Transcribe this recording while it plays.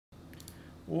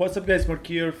What's up, guys? Mark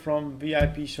here from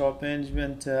VIP Shop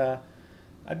Management.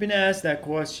 I've been asked that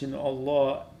question a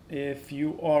lot. If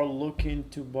you are looking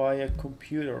to buy a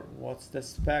computer, what's the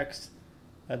specs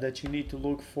that you need to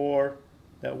look for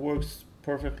that works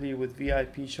perfectly with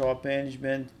VIP Shop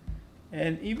Management?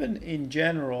 And even in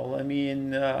general,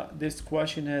 this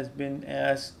question has been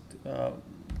asked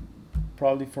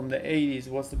probably from the 80s.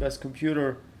 What's the best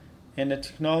computer? And the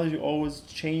technology always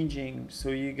changing,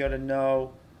 so you gotta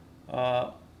know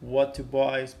what to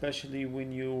buy, especially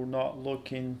when you're not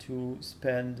looking to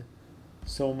spend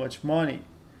so much money.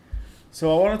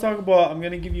 So I want to talk about, I'm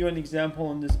going to give you an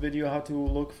example in this video how to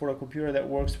look for a computer that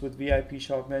works with VIP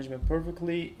Shop Management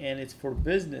perfectly, and it's for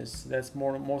business. That's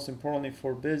most importantly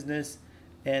for business,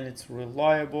 and it's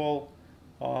reliable.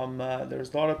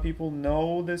 There's a lot of people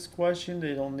know this question.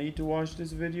 They don't need to watch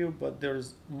this video, but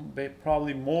there's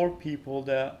probably more people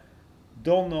that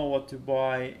don't know what to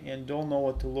buy and don't know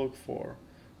what to look for.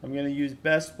 I'm going to use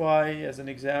Best Buy as an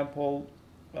example,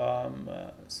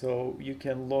 so you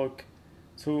can look.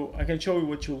 So I can show you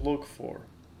what you look for.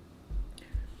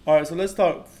 All right, so let's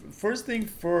start. First thing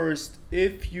first,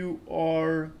 if you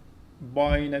are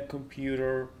buying a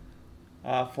computer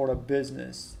for a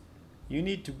business, you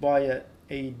need to buy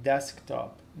a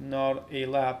desktop, not a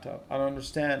laptop. I don't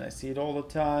understand. I see it all the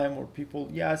time where people,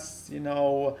 yes,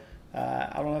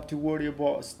 I don't have to worry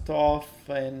about stuff,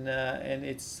 and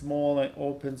it's small and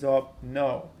opens up.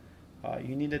 No,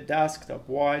 you need a desktop.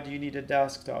 Why do you need a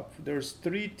desktop? There's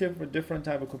three different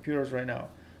type of computers right now.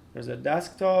 There's a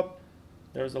desktop,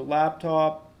 there's a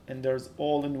laptop, and there's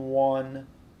all-in-one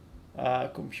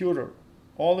computer.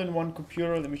 All-in-one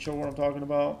computer. Let me show what I'm talking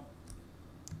about.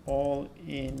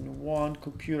 All-in-one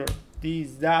computer.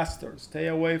 Disaster. Stay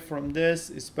away from this,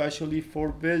 especially for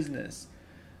business.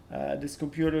 This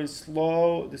computer is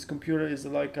slow. This computer is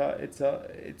like it's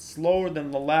slower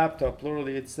than the laptop,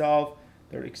 literally itself.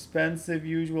 They're expensive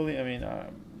usually.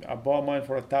 I bought mine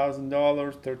for $1,000,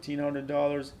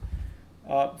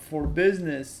 $1,300. For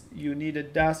business, you need a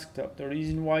desktop. The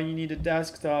reason why you need a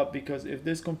desktop, because if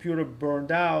this computer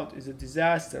burned out, is a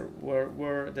disaster.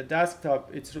 Where the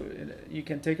desktop, you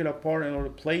can take it apart and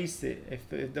replace it.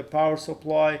 If the power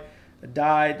supply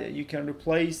died, you can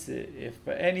replace it. If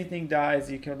anything dies,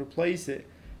 you can replace it.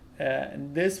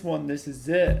 And this is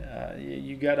it.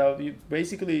 You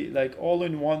basically, like,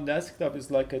 all-in-one desktop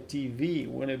is like a TV.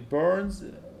 When it burns,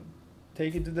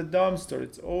 take it to the dumpster.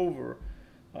 It's over.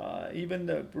 Even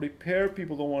the repair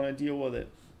people don't want to deal with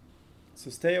it. So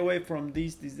stay away from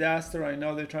these disaster. I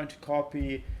know they're trying to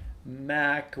copy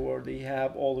Mac, or they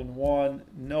have all-in-one.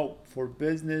 No, for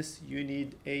business you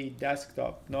need a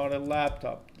desktop, not a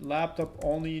laptop. Laptop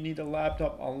only, you need a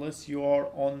laptop unless you are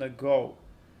on the go.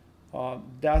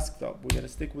 Desktop, we're gonna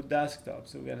stick with desktop.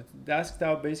 So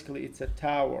desktop, basically it's a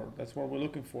tower. That's what we're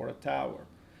looking for, a tower.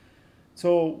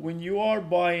 So when you are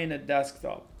buying a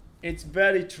desktop, it's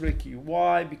very tricky.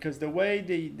 Why? Because the way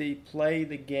they play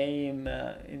the game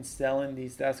in selling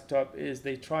these desktop is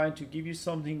they try to give you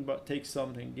something but take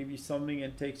something, give you something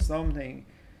and take something.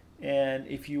 And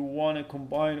if you want to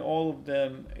combine all of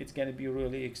them, it's going to be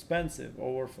really expensive,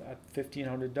 over at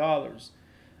 $1,500.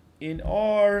 In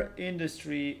our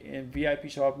industry, in VIP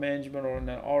Shop Management, or in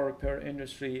our repair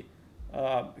industry,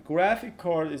 graphic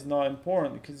card is not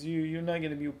important, because you're not going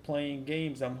to be playing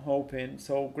games, I'm hoping.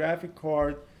 So graphic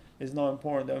card is not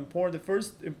important. The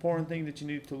first important thing that you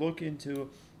need to look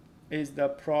into is the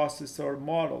processor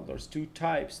model. There's two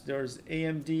types. There's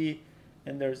AMD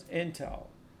and there's Intel.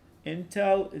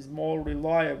 Intel is more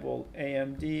reliable.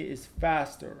 AMD is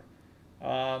faster.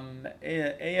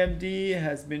 AMD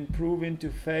has been proven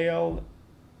to fail,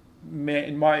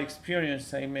 in my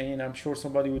experience. I'm sure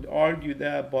somebody would argue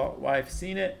that, but I've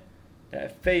seen it,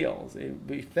 that fails. It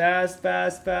be fast,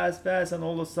 and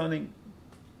all of a sudden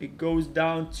it goes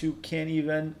down to can't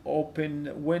even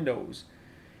open Windows.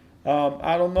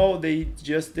 I don't know, they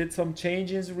just did some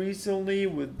changes recently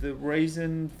with the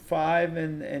Ryzen 5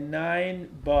 and 9,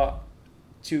 but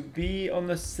to be on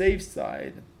the safe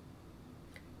side,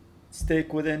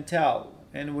 stick with Intel.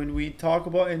 And when we talk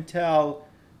about Intel,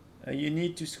 you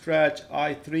need to scratch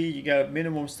i3. You got a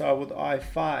minimum start with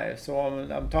i5. So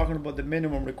I'm talking about the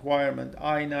minimum requirement.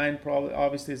 i9 probably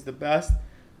obviously is the best.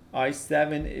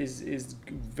 i7 is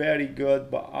very good,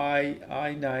 but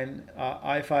i9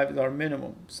 i5 is our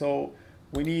minimum. So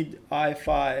we need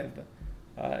i5.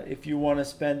 If you want to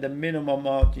spend the minimum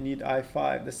amount, you need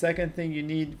i5. The second thing you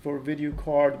need for video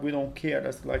card, we don't care.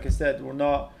 That's, like I said, we're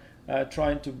not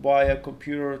trying to buy a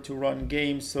computer to run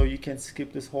games, so you can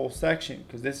skip this whole section,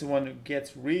 because this one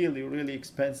gets really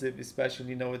expensive,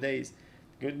 especially nowadays.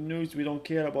 Good news, we don't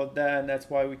care about that, and that's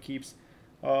why we keep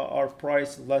are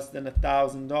priced less than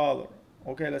 $1,000.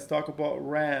 Okay, let's talk about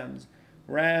RAMs.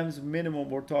 RAMs minimum,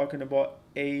 we're talking about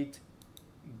 8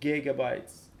 GB.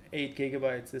 8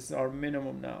 GB. This is our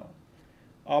minimum now.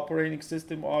 Operating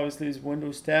system obviously is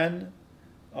Windows 10.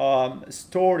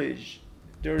 Storage.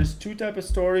 There's two type of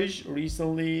storage.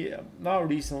 Recently, not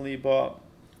recently, but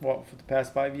well, for the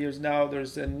past 5 years now,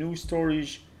 there's a new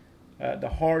storage. The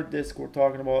hard disk we're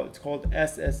talking about, it's called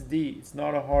SSD. It's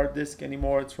not a hard disk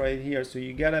anymore. It's right here. So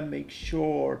you gotta make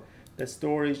sure the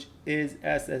storage is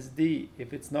SSD.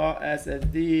 If it's not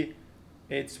SSD,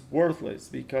 it's worthless,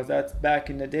 because that's back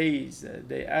in the days.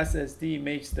 The SSD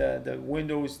makes the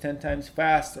Windows 10 times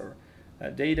faster.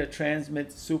 Data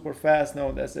transmits super fast now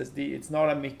with SSD. It's not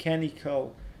a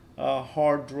mechanical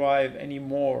hard drive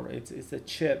anymore. It's a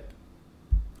chip.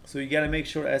 So you got to make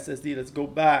sure SSD. Let's go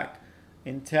back.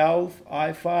 Intel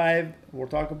i5. We're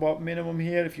talking about minimum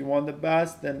here. If you want the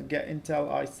best, then get Intel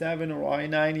i7 or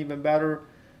i9, even better.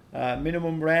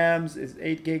 Minimum RAMs is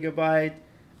 8 GB.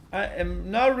 I am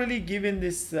not really giving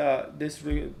this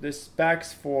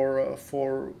specs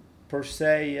for per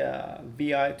se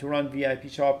to run VIP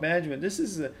shop management. This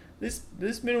is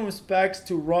this minimum specs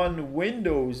to run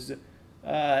Windows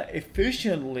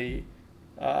efficiently,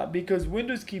 because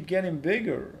Windows keep getting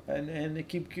bigger and they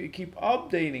keep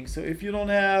updating. So if you don't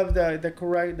have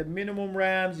the minimum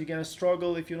RAMs, you're gonna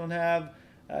struggle. If you don't have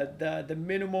the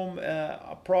minimum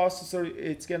processor,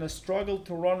 it's gonna struggle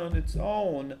to run on its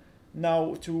own.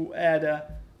 Now to add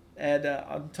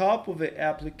on top of it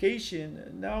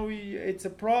application, now it's a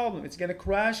problem. It's gonna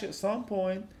crash at some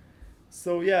point.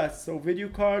 So yeah, so video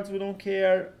cards, we don't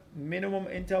care. Minimum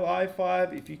Intel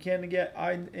i5. If you can get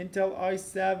Intel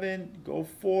i7, go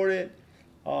for it.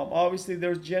 Obviously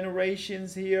there's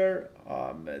generations here.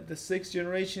 The 6th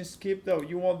generation skip though.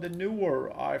 You want the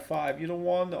newer i5. You don't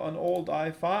want an old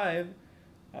i5.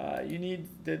 You need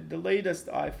the latest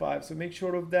i5. So make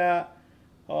sure of that.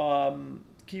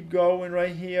 Keep going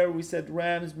right here. We said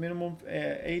RAMs minimum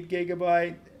 8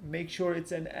 GB. Make sure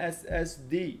it's an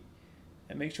SSD.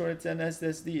 And make sure it's an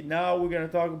SSD. Now we're going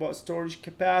to talk about storage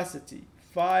capacity.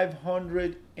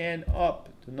 500 and up.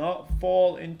 Do not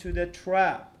fall into the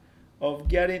trap of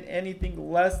getting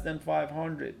anything less than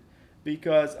 500.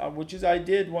 Because, which is I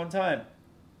did one time.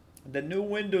 The new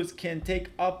Windows can take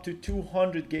up to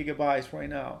 200 gigabytes right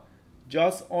now.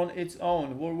 Just on its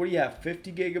own. What do you have?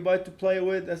 50 GB to play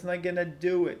with? That's not gonna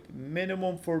do it.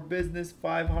 Minimum for business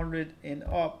 500 and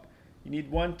up. You need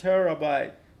 1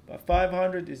 TB, but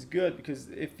 500 is good, because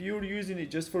if you're using it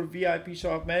just for VIP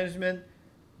shop management,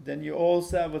 then you all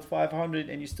set with 500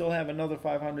 and you still have another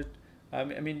 500.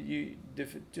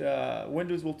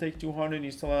 Windows will take 200 and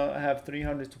you still have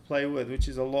 300 to play with, which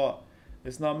is a lot.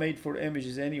 It's not made for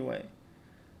images anyway.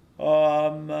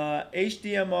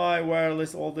 HDMI,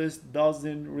 wireless, all this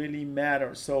doesn't really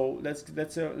matter. So let's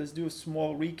do a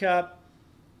small recap.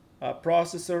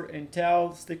 Processor,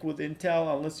 Intel, stick with Intel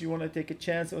unless you want to take a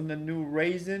chance on the new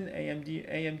Ryzen,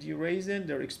 AMD Ryzen.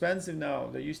 They're expensive now.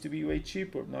 They used to be way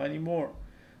cheaper, not anymore.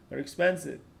 They're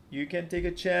expensive. You can take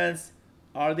a chance.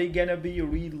 Are they gonna be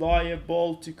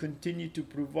reliable to continue to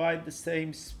provide the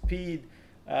same speed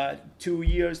 2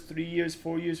 years, 3 years,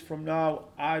 4 years from now?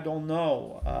 I don't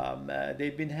know.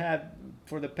 They've been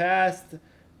for the past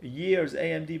years,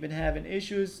 AMD been having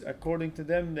issues. According to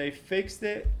them, they fixed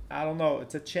it. I don't know.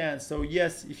 It's a chance. So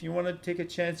yes, if you want to take a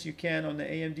chance, you can on the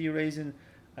AMD Ryzen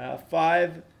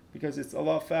 5, because it's a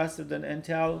lot faster than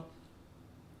Intel.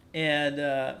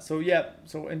 And so yeah,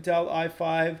 so Intel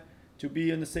i5, to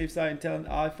be on the safe side. Intel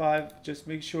i5, just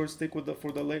make sure stick with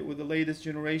the latest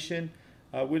generation.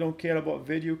 We don't care about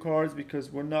video cards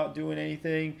because we're not doing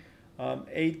anything.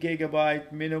 8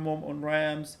 GB minimum on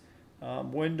RAMs.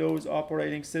 Windows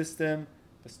operating system.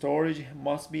 The storage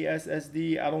must be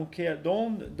SSD. I don't care.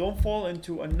 Don't fall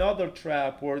into another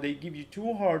trap where they give you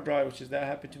 2 hard drives, which is that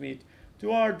happened to me.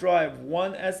 2 hard drive,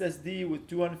 1 SSD with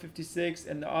 256,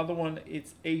 and the other one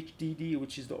it's HDD,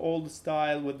 which is the old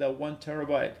style with the 1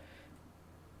 TB.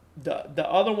 The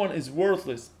other one is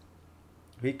worthless,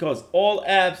 because all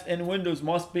apps in Windows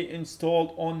must be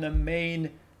installed on the main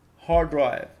hard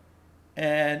drive.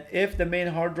 And if the main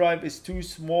hard drive is too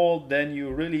small, then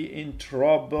you're really in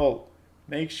trouble.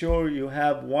 Make sure you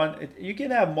have one. You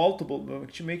can have multiple,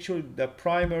 but make sure the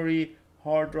primary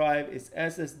hard drive is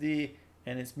SSD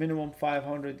and it's minimum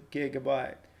 500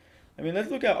 GB. I mean,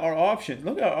 let's look at our options.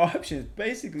 Look at our options.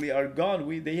 Basically are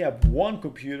gone. They have one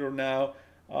computer now.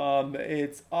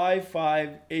 It's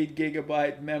i5 8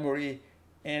 GB memory,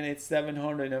 and it's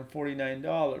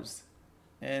 $749.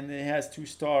 And it has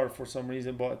 2-star for some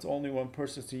reason, but it's only one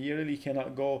person, so you really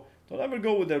cannot go. Don't ever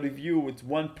go with a review with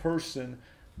one person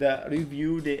that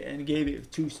reviewed it and gave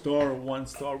it 2 star or 1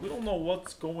 star. We don't know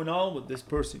what's going on with this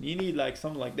person. You need like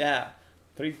something like that,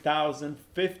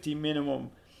 3,050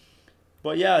 minimum.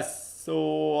 But yes,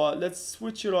 so let's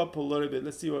switch it up a little bit.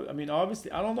 Let's see what I mean.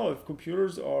 Obviously, I don't know if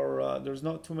computers are. There's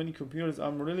not too many computers.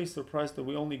 I'm really surprised that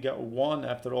we only got one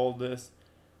after all this.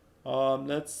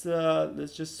 Let's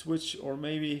just switch, or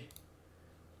maybe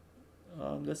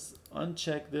let's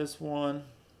uncheck this one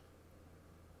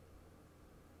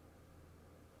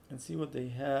and see what they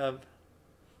have.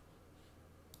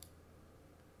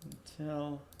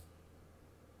 Intel.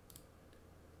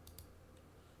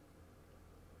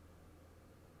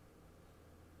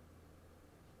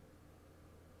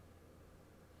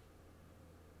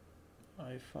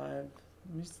 i5.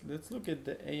 Let's look at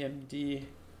the AMD.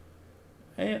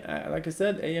 Like I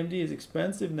said, AMD is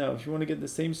expensive now. If you want to get the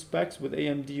same specs with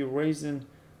AMD Ryzen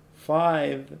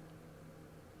 5,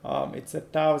 it's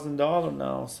 $1,000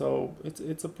 now, so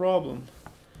it's a problem.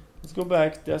 Let's go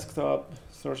back desktop,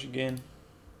 search again,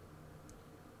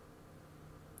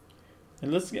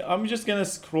 and I'm just gonna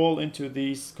scroll into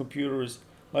these computers.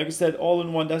 Like I said,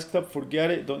 all-in-one desktop,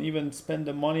 forget it. Don't even spend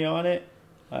the money on it.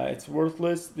 It's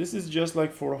worthless. This is just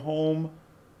like for home,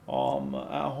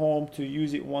 at home to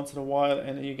use it once in a while,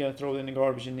 and then you're gonna throw it in the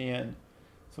garbage in the end.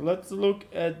 So let's look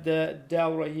at the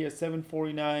Dell right here,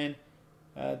 749.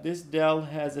 This Dell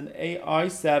has an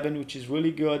i7, which is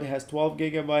really good. It has 12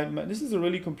 gigabyte. This is a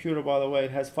really computer, by the way.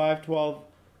 It has 512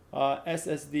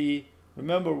 SSD.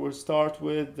 Remember, we'll start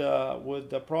with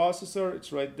the processor.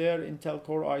 It's right there, Intel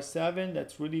Core i7.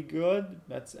 That's really good.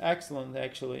 That's excellent,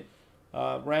 actually.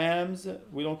 RAMs,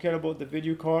 we don't care about the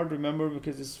video card, remember,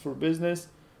 because it's for business.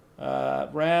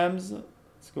 RAMs,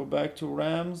 let's go back to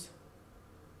RAMs.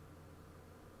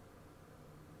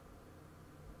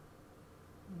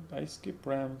 I skip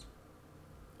RAMs.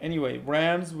 Anyway,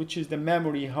 RAMs, which is the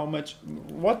memory, how much,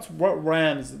 what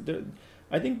RAMs?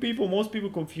 I think most people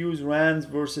confuse RAMs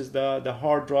versus the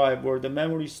hard drive, where the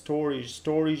memory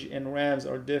storage and RAMs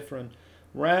are different.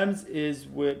 RAMs is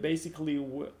basically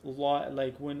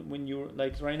like when you're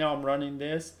like right now I'm running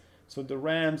this, so the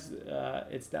RAMs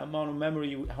it's the amount of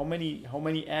memory, how many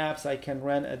apps I can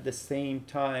run at the same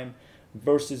time,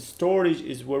 versus storage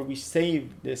is where we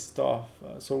save this stuff.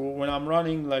 So when I'm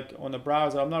running like on a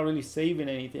browser, I'm not really saving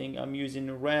anything. I'm using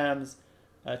RAMs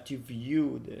to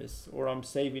view this, or I'm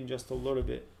saving just a little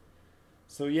bit.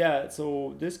 So yeah,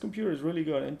 so this computer is really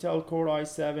good. Intel Core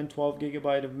i7, 12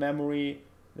 gigabyte of memory.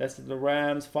 That's the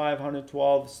RAMs,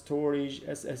 512 storage,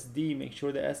 SSD. Make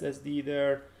sure the SSD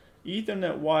there.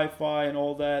 Ethernet, Wi-Fi, and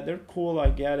all that. They're cool,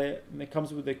 I get it. And it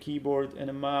comes with a keyboard and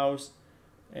a mouse,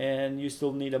 and you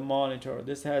still need a monitor.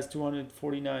 This has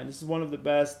 249. This is one of the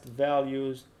best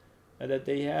values that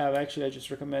they have. Actually, I just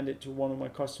recommended it to one of my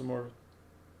customers.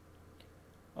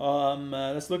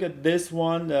 Let's look at this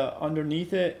one.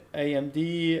 Underneath it,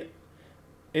 AMD.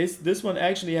 This one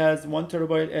actually has 1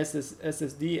 terabyte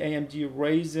SSD, AMD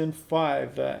Ryzen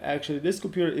 5. Actually, this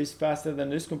computer is faster than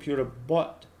this computer,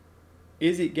 but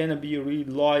is it gonna be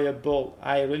reliable?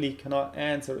 I really cannot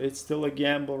answer. It's still a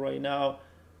gamble right now,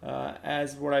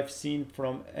 as what I've seen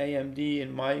from AMD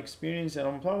in my experience. And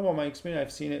I'm talking about my experience.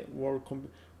 I've seen it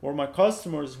where my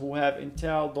customers who have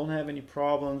Intel don't have any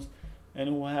problems, and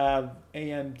who have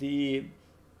AMD,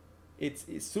 it's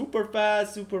super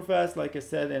fast, like I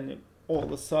said, and all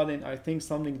of a sudden I think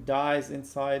something dies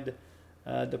inside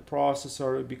the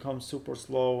processor. It becomes super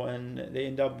slow, and they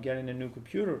end up getting a new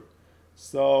computer.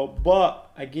 So,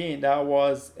 but again, that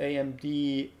was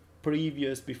AMD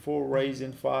previous, before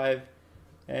Ryzen 5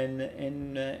 and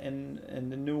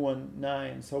the new one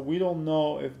 9. So we don't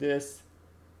know if this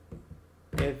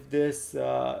is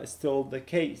still the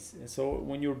case. So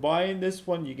when you're buying this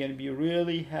one, you're going to be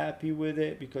really happy with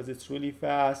it because it's really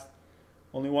fast.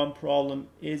 Only one problem: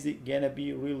 is it gonna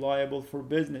be reliable for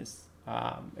business?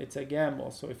 It's a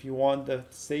gamble. So if you want the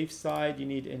safe side, you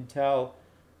need Intel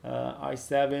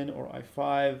i7 or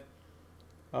i5.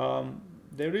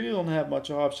 They really don't have much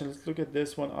option. Let's look at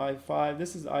this one, i5.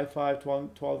 This is i5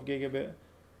 12 gigabit.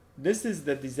 This is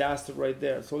the disaster right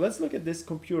there. So let's look at this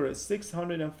computer. It's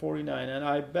 649, and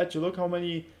I bet you, look how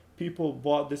many people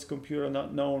bought this computer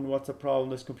not knowing what's the problem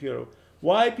with this computer.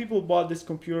 Why people bought this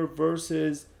computer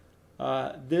versus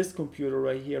this computer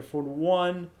right here? For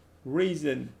one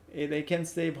reason: they can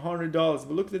save $100.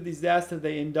 But look at the disaster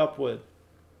they end up with.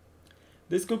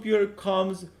 This computer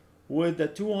comes with a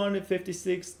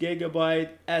 256 gigabyte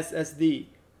SSD.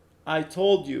 I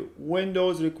told you,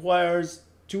 Windows requires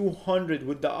 200.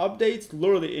 With the updates,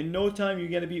 literally in no time you're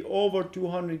gonna be over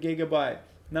 200 gigabyte.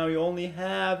 Now you only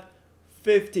have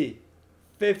 50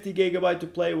 gigabyte to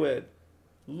play with.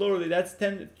 literally that's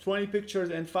 10 20 pictures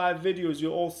and 5 videos,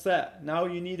 you're all set. Now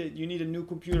you need a new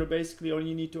computer basically, or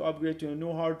you need to upgrade to a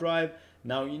new hard drive.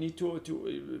 Now you need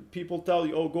to people tell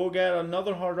you, oh, go get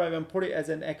another hard drive and put it as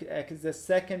a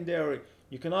secondary.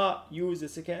 You cannot use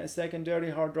a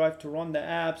secondary hard drive to run the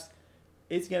apps.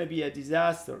 It's going to be a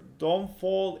disaster. Don't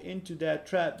fall into that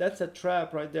trap. That's a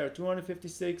trap right there.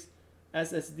 256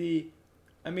 SSD.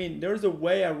 I mean, there's a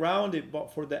way around it,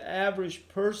 but for the average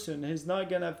person, he's not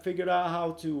going to figure out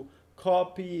how to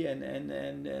copy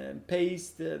and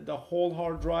paste the whole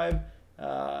hard drive,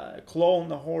 clone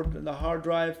the hard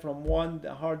drive from one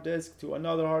hard disk to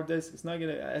another hard disk. It's not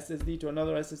going to SSD to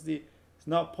another SSD. It's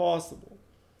not possible.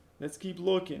 Let's keep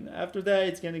looking. After that,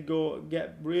 it's going to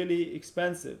get really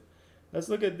expensive. Let's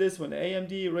look at this one,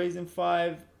 AMD Ryzen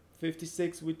 5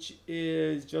 56, which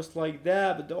is just like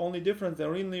that, but the only difference, the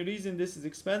only reason this is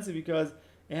expensive, because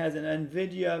it has an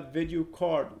NVIDIA video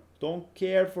card. Don't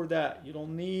care for that. You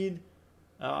don't need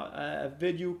a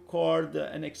video card,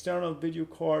 an external video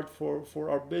card for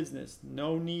our business.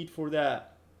 No need for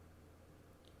that.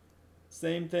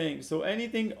 Same thing. So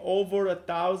anything over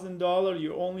 $1,000,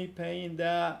 you're only paying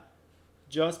that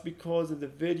just because of the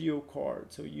video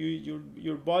card. So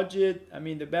your budget, I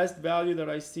mean, the best value that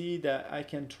I see that I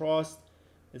can trust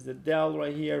is the Dell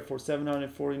right here for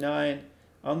 $749.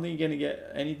 I don't think you're gonna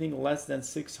get anything less than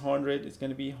 $600. It's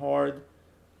gonna be hard.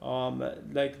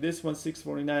 Like this one,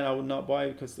 $649, I would not buy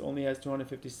it because it only has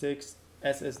 256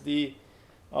 SSD.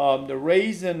 The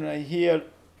Ryzen right here,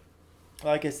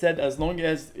 like I said, as long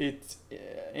as it's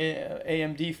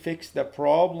AMD fixed the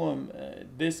problem,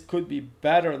 this could be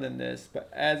better than this. But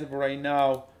as of right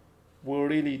now, we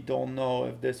really don't know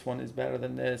if this one is better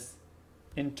than this.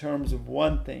 In terms of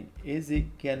one thing, is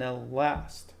it gonna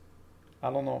last? I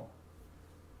don't know.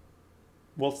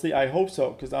 We'll see. I hope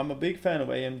so, because I'm a big fan of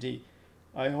AMD.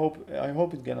 I hope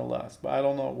it's gonna last, but I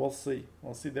don't know. We'll see.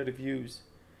 We'll see the reviews.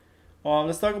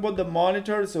 Let's talk about the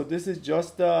monitor. So this is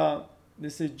just a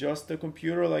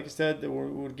computer. Like I said,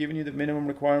 we're giving you the minimum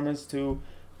requirements to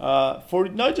for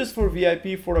not just for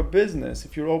VIP, for a business.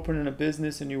 If you're opening a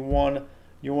business and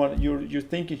you're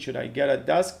thinking, should I get a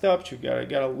desktop? Should I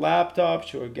get a laptop?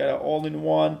 Should I get an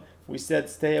all-in-one? We said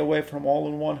stay away from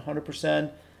all-in-one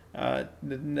 100%.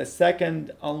 The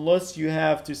second, unless you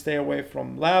have to stay away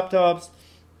from laptops.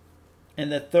 And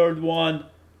the third one,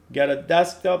 get a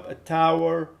desktop, a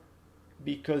tower,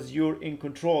 because you're in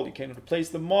control. You can replace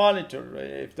the monitor.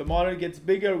 If the monitor gets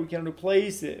bigger, we can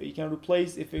replace it. You can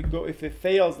replace if it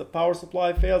fails, the power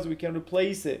supply fails, we can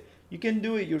replace it. You can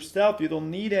do it yourself. You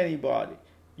don't need anybody.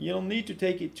 You don't need to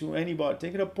take it to anybody.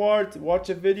 Take it apart, watch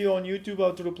a video on YouTube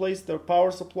how to replace the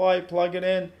power supply, plug it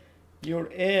in,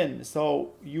 you're in.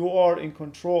 So you are in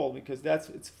control, because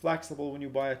it's flexible when you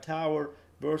buy a tower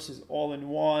versus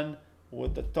all-in-one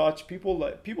with the touch.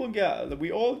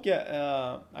 We all get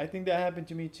I think that happened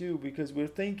to me too, because we're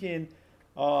thinking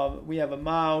we have a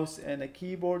mouse and a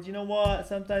keyboard. You know what,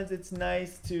 sometimes it's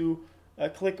nice to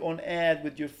click on add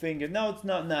with your finger. No, it's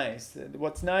not nice.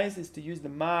 What's nice is to use the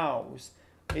mouse.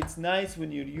 It's nice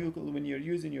when you're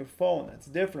using your phone. That's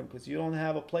different, because you don't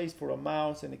have a place for a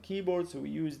mouse and a keyboard, so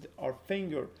we used our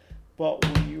finger. But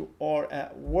when you are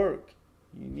at work,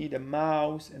 you need a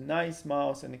mouse, a nice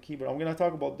mouse, and a keyboard. I'm going to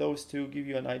talk about those two, give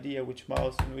you an idea which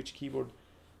mouse and which keyboard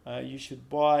you should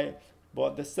buy.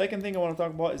 But the second thing I want to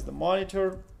talk about is the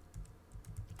monitor.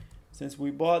 Since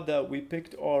we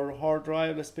picked our hard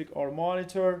drive, let's pick our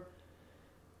monitor.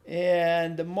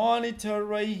 And the monitor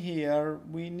right here,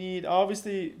 we need,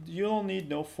 obviously you don't need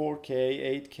no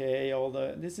 4K, 8K, all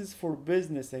that. This is for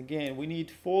business. Again, we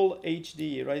need full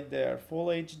HD right there, full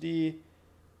HD.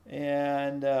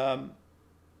 And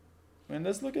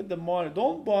let's look at the monitor.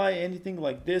 Don't buy anything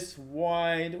like this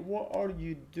wide. What are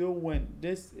you doing?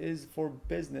 This is for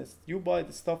business. You buy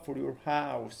the stuff for your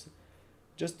house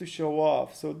just to show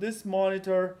off. So this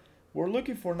monitor, we're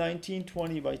looking for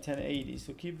 1920 by 1080.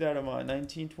 So keep that in mind.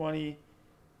 1920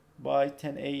 by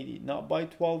 1080, not by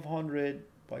 1200,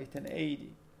 by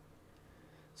 1080.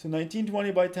 So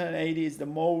 1920 by 1080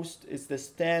 is the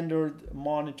standard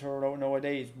monitor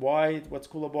nowadays. Why? What's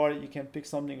cool about it? You can pick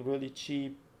something really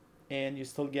cheap and you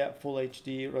still get full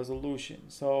HD resolution.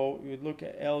 So you look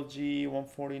at LG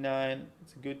 149,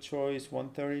 it's a good choice.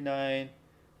 139,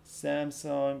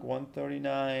 Samsung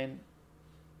 139,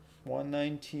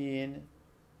 119,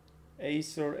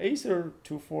 Acer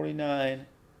 249,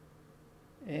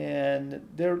 and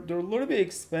they're a little bit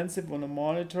expensive on the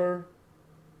monitor.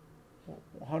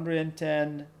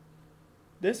 110.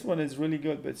 This one is really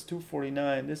good, but it's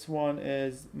 249. This one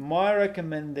is my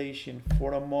recommendation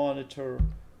for a monitor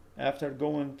after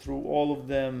going through all of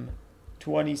them.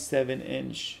 27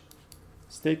 inch.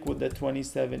 stick with the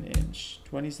 27 inch.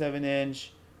 27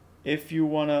 inch. If you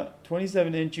wanna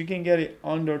 27 inch, you can get it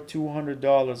under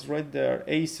 $200 right there.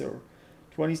 Acer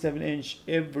 27 inch.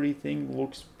 Everything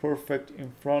looks perfect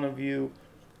in front of you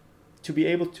to be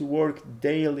able to work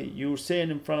daily. You're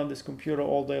sitting in front of this computer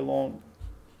all day long.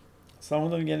 Some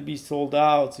of them are gonna be sold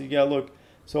out, so you gotta look.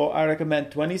 So I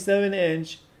recommend 27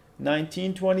 inch,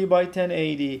 1920 by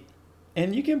 1080,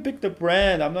 and you can pick the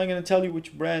brand. I'm not gonna tell you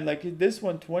which brand. Like this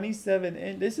one, 27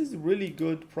 inch. This is really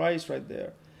good price right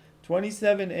there.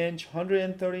 27 inch,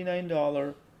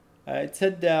 $139. It's a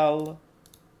Dell.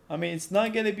 I mean, it's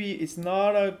not gonna be. It's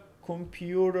not a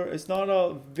computer. It's not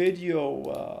a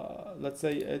video. Let's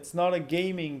say it's not a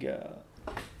gaming.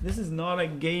 This is not a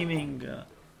gaming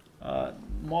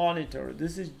monitor.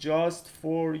 This is just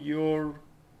for your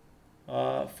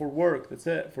for work. That's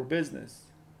it, for business.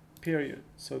 Period.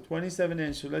 So 27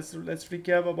 inch. So let's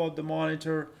recap about the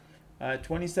monitor.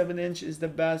 27 inch is the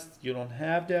best. You don't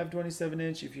have to have 27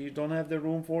 inch. If you don't have the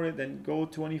room for it, then go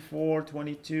 24,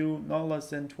 22, not less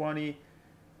than 20,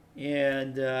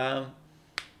 and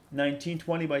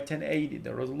 1920 by 1080.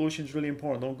 The resolution is really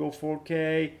important. Don't go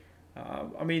 4K.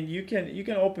 I mean, you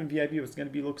can open VIP. It's going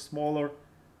to be look smaller,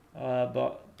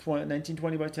 but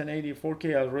 1920 by 1080,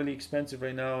 4K are really expensive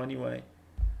right now anyway.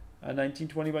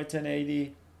 1920 by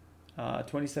 1080,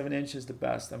 27 inch is the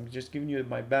best. I'm just giving you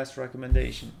my best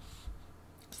recommendation.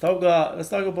 Let's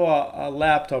talk about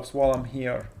laptops while I'm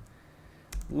here.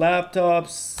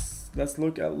 Laptops. Let's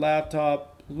look at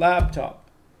laptop,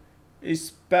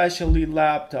 especially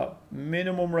laptop.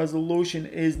 Minimum resolution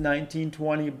is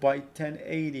 1920 by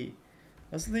 1080.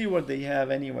 Let's see what they have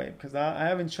anyway, because I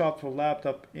haven't shopped for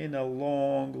laptop in a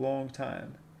long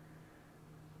time.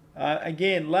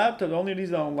 Again, laptop. The only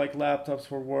reason I don't like laptops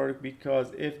for work,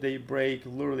 because if they break,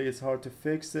 literally it's hard to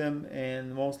fix them,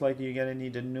 and most likely you're gonna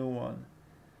need a new one.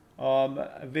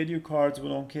 Video cards, we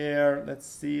don't care. Let's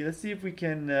see if we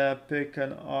can pick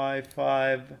an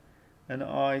i5, an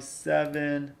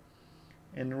i7,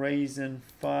 and Ryzen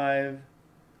 5.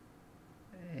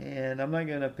 And I'm not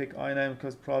gonna pick i9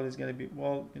 because probably it's gonna be,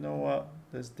 well, you know what?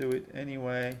 Let's do it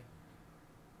anyway.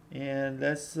 And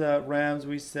that's RAMs.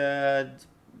 We said,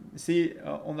 see,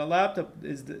 on the laptop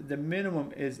is the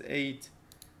minimum is 8.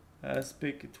 Let's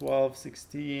pick 12,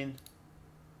 16.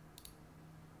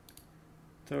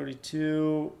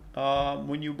 32.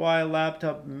 When you buy a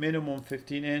laptop, minimum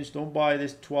 15 inch. Don't buy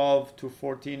this 12 to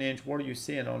 14 inch. What are you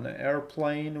seeing on an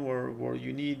airplane where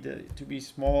you need to be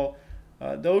small?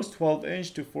 Those 12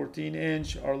 inch to 14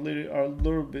 inch are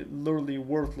literally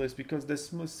worthless, because the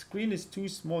screen is too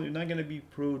small. You're not going to be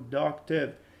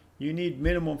productive. You need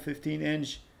minimum 15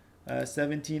 inch,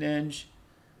 17 inch,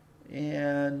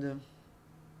 and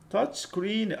touch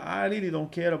screen. I really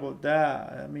don't care about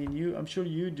that. I mean, I'm sure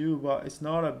you do, but it's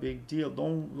not a big deal.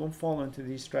 Don't fall into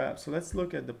these traps. So let's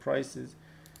look at the prices.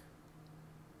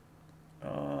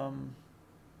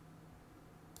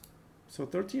 So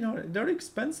 1300. They're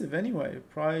expensive anyway.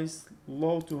 Price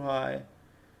low to high.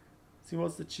 See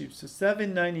what's the cheap. So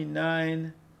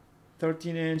 $799.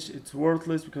 13 inch. It's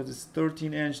worthless because it's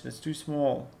 13 inch. That's too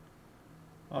small.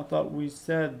 I thought we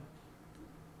said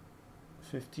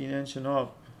 15 inch and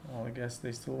up. Well, I guess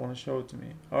they still want to show it to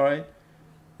me. All right,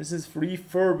 this is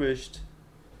refurbished.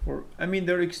 I mean,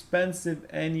 they're expensive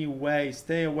anyway.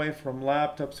 Stay away from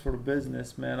laptops for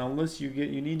business, man. Unless you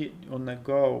need it on the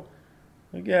go.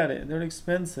 Look at it. They're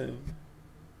expensive.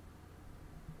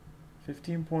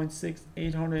 15.6,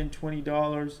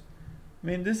 $820. I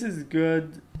mean, this is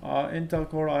good. Intel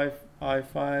Core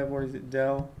i5. What is it?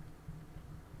 Dell.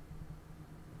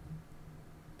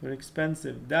 They're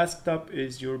expensive. Desktop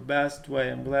is your best way.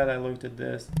 I'm glad I looked at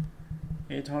this.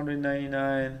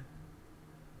 $899.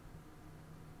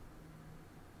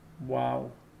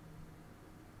 Wow.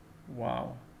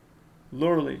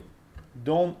 Literally,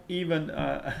 don't even.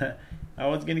 I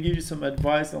was gonna give you some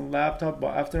advice on laptop,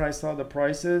 but after I saw the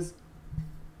prices,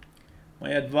 my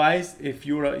advice: if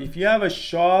you have a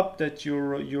shop that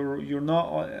you're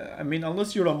not. I mean,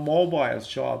 unless you're a mobile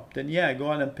shop, then yeah, go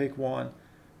ahead and pick one.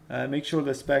 Make sure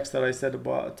the specs that I said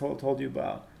about told you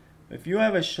about. If you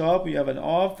have a shop, you have an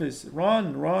office,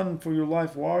 run for your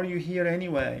life. Why are you here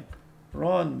anyway?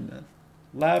 Run.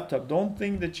 Laptop. Don't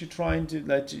think that your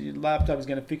laptop is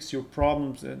gonna fix your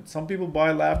problems. And some people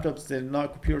buy laptops, they're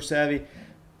not computer savvy,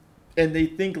 and they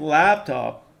think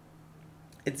laptop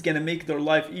it's gonna make their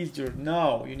life easier.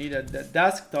 No, you need a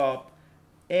desktop.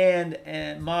 And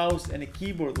mouse and a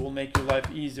keyboard will make your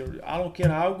life easier. I don't care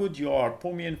how good you are.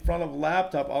 Put me in front of a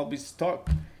laptop, I'll be stuck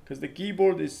because the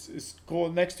keyboard is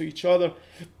next to each other,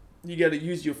 You got to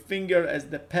use your finger as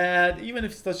the pad. Even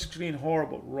if it's touch screen,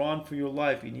 horrible. Run for your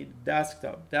life. You need a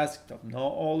desktop. Desktop. No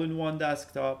all-in-one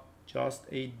desktop. Just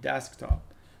a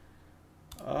desktop.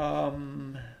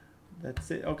 Um,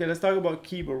 that's it. Okay, let's talk about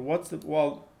keyboard. What's the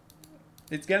well?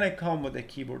 It's gonna come with a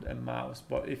keyboard and mouse,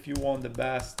 but if you want the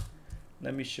best,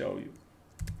 let me show you.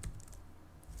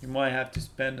 You might have to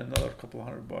spend another couple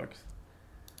 $100.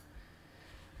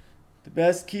 The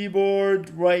best keyboard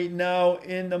right now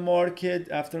in the market,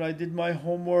 after I did my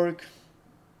homework,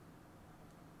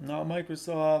 not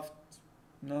Microsoft,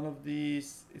 none of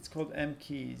these. It's called M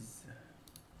Keys.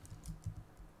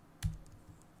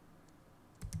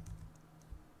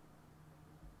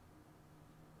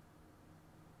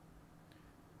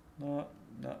 Not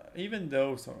even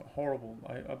those are horrible.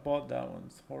 I bought that one.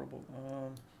 It's horrible.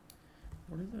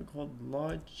 What is it called?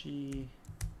 Logi.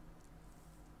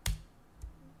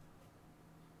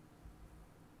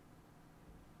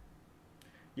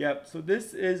 Yep. So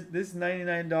this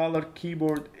 $99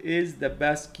 keyboard is the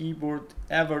best keyboard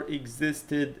ever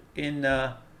existed in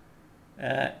the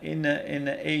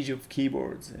age of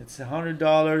keyboards. It's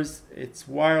 $100. It's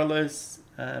wireless.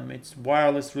 It's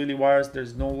wireless, really wireless.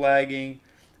 There's no lagging.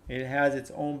 It has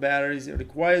its own batteries. It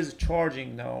requires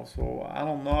charging now, so I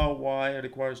don't know why it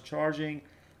requires charging,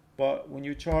 but when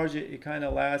you charge it, it kind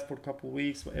of lasts for a couple of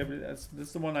weeks. But this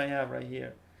is the one I have right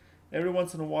here. Every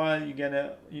once in a while, you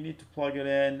need to plug it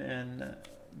in, and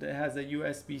it has a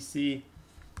USB-C.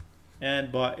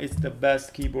 But it's the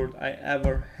best keyboard I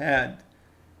ever had.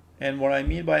 And what I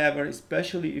mean by ever,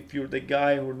 especially if you're the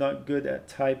guy who's not good at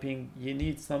typing, you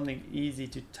need something easy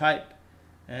to type.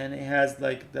 And it has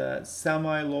like the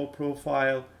semi-low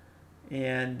profile,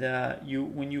 and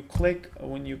when you click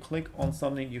on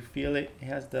something, you feel it. It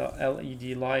has the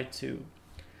LED light too.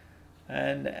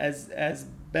 And as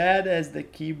bad as the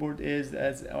keyboard is,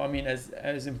 as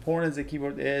important as the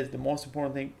keyboard is, the most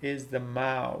important thing is the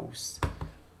mouse.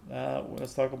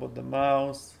 Let's talk about the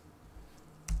mouse.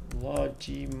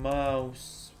 Logi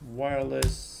mouse,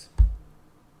 wireless.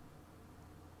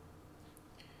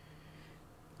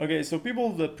 Okay, so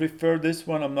people that prefer this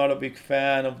one, I'm not a big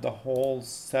fan of the whole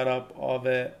setup of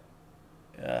it.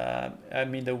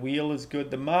 The wheel is good.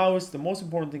 The mouse, the most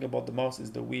important thing about the mouse is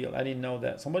the wheel. I didn't know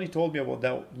that. Somebody told me about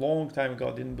that long time ago.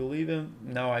 I didn't believe him.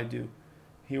 Now I do.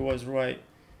 He was right.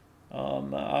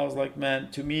 I was like, man,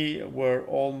 to me, they're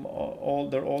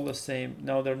all the same.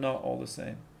 No, they're not all the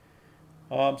same.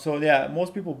 So yeah,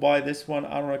 most people buy this one.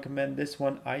 I don't recommend this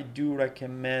one. I do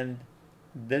recommend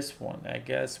this one. I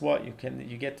guess what you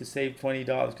get to save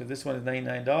 $20 because this one is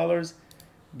 $99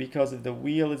 because of the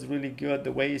wheel is really good.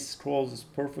 The way it scrolls is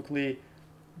perfectly,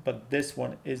 but this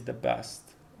one is the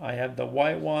best. I have the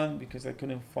white one because I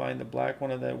couldn't find the black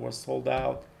one that was sold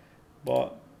out.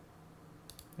 But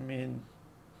I mean,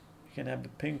 you can have the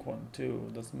pink one too.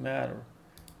 It doesn't matter.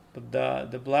 But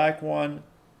the black one,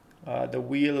 the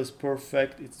wheel is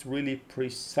perfect. It's really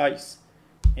precise.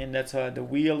 And that's the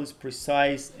wheel is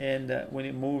precise, and when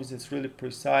it moves, it's really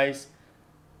precise.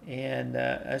 And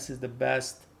this is the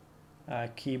best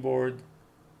keyboard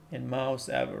and mouse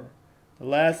ever. The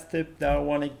last tip that I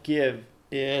want to give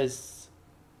is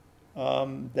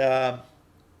when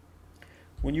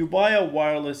you buy a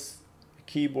wireless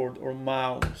keyboard or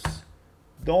mouse,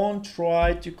 don't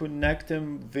try to connect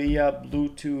them via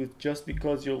Bluetooth just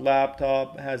because your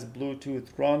laptop has Bluetooth.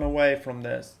 Run away from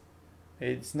this.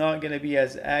 It's not going to be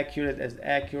as accurate,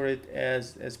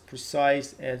 as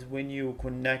precise as when you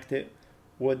connect it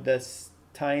with this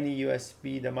tiny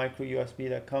USB, the micro USB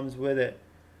that comes with it.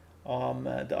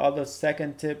 The other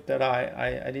second tip that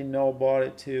I didn't know about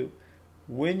it too,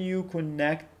 when you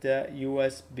connect the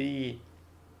USB,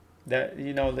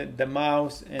 the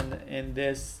mouse and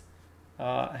this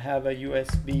have a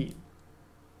USB.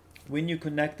 When you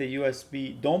connect the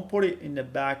USB, don't put it in the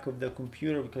back of the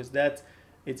computer because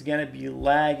it's gonna be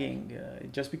lagging.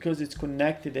 Just because it's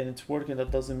connected and it's working,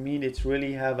 that doesn't mean it's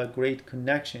really have a great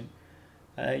connection.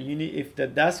 If the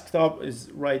desktop is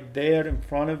right there in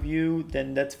front of you,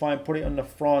 then that's fine. Put it on the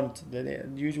front.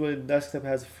 Usually the desktop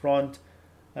has front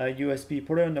USB.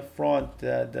 Put it on the front.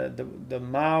 The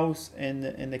mouse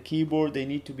and the keyboard, they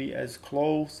need to be as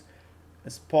close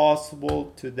as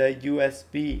possible to the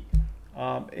USB.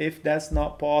 If that's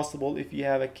not possible, if you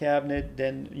have a cabinet,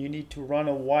 then you need to run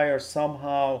a wire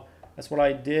somehow. That's what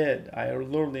I did. I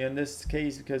literally, in this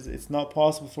case, because it's not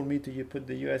possible for me to put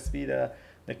the USB,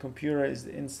 the computer is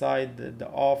inside the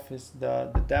office,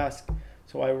 the desk.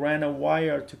 So I ran a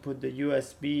wire to put the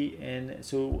USB in.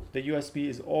 So the USB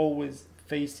is always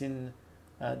facing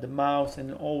the mouse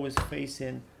and always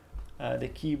facing the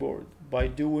keyboard. By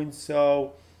doing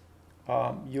so,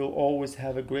 you'll always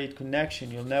have a great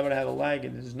connection. You'll never have a lag,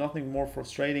 and there's nothing more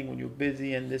frustrating when you're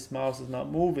busy and this mouse is not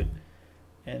moving.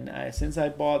 And since I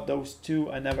bought those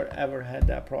two, I never ever had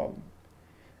that problem.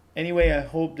 Anyway, I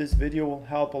hope this video will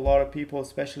help a lot of people,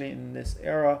 especially in this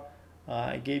era.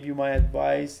 I gave you my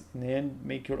advice. In the end,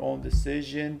 make your own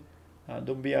decision.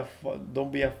 Don't be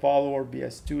a follower, be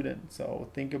a student. So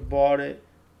think about it,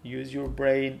 use your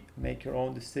brain, make your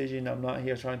own decision. I'm not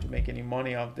here trying to make any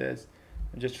money off this.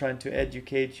 I'm just trying to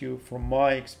educate you from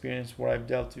my experience, what I've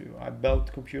dealt to. I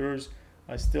built computers.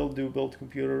 I still do build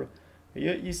computer.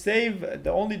 You save.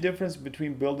 The only difference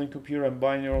between building computer and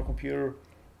buying your own computer,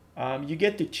 you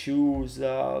get to choose.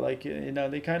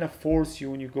 They kind of force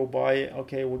you when you go buy it.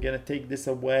 Okay, we're gonna take this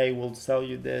away. We'll sell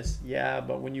you this. Yeah,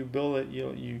 but when you build it,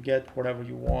 you get whatever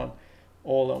you want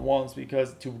all at once.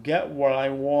 Because to get what I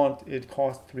want, it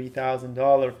costs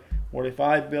 $3,000. Or if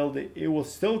I build it, it will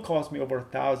still cost me over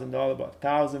 $1,000. But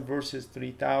 1,000 versus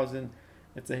 3,000,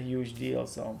 it's a huge deal.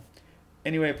 So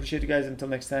anyway, appreciate you guys. Until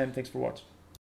next time, thanks for watching.